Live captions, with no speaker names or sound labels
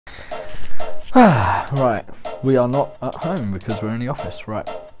Right, we are not at home because we're in the office. Right,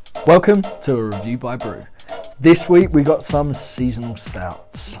 welcome to a review by Brew. This week we got some seasonal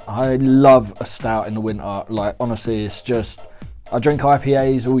stouts. I love a stout in the winter. Like, honestly, it's just, I drink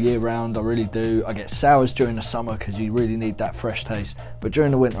IPAs all year round, I really do. I get sours during the summer because you really need that fresh taste. But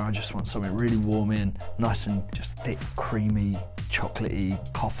during the winter, I just want something really warm in, nice and just thick, creamy,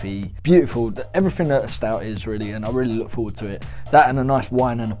 chocolatey, coffee, beautiful. Everything that a stout is, really, and I really look forward to it. That and a nice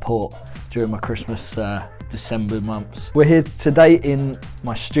wine and a port during my Christmas December months. We're here today in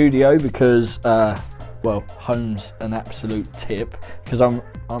my studio because well, home's an absolute tip because I'm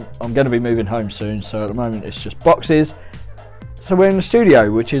going to be moving home soon, so at the moment it's just boxes. So we're in the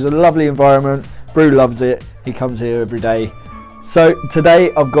studio, which is a lovely environment. Brew loves it, he comes here every day. So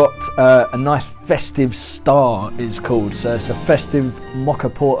today I've got a nice Festive Star, it's called. So it's a Festive Mocha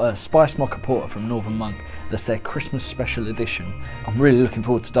Porter, spiced Mocha Porter from Northern Monk. That's their Christmas special edition. I'm really looking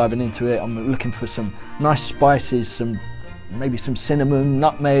forward to diving into it. I'm looking for some nice spices, maybe some cinnamon,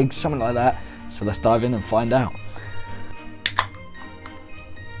 nutmeg, something like that. So let's dive in and find out.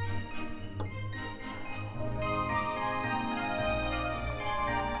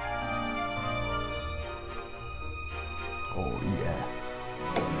 Oh yeah,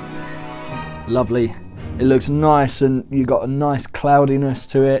 lovely. It looks nice, and you got a nice cloudiness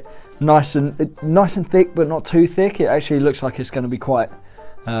to it. Nice and thick, but not too thick. It actually looks like it's going to be quite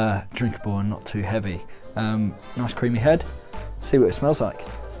drinkable and not too heavy. Nice creamy head. See what it smells like.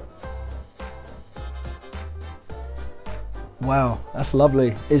 Wow, that's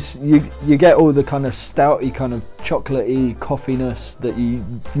lovely. It's you get all the kind of stouty, kind of chocolatey coffiness that you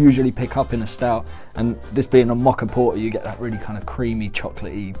usually pick up in a stout, and this being a mocha porter, you get that really kind of creamy,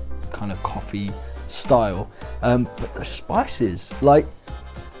 chocolatey, kind of coffee style. But the spices, like,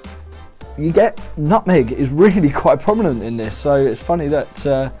 you get nutmeg is really quite prominent in this. So it's funny that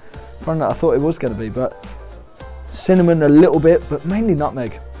I thought it was going to be, but cinnamon a little bit, but mainly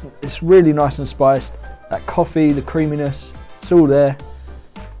nutmeg. It's really nice and spiced. That coffee, the creaminess. It's all there.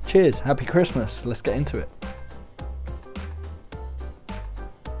 Cheers, happy Christmas. Let's get into it.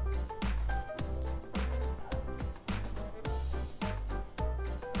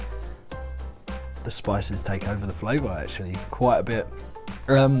 The spices take over the flavour actually, quite a bit.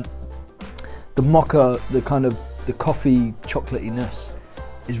 The mocha, the kind of the coffee chocolatiness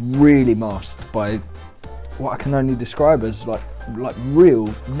is really masked by what I can only describe as like real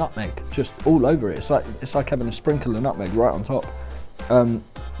nutmeg, just all over it. It's like having a sprinkle of nutmeg right on top.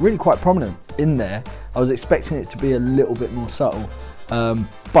 Really quite prominent in there. I was expecting it to be a little bit more subtle,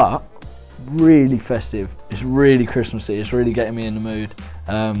 but really festive. It's really Christmassy. It's really getting me in the mood.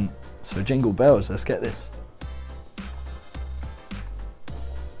 So jingle bells, let's get this.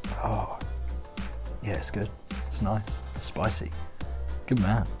 Oh, yeah, it's good. It's nice, it's spicy. Good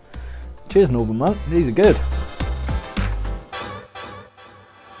man. Cheers, Northern Monk. These are good.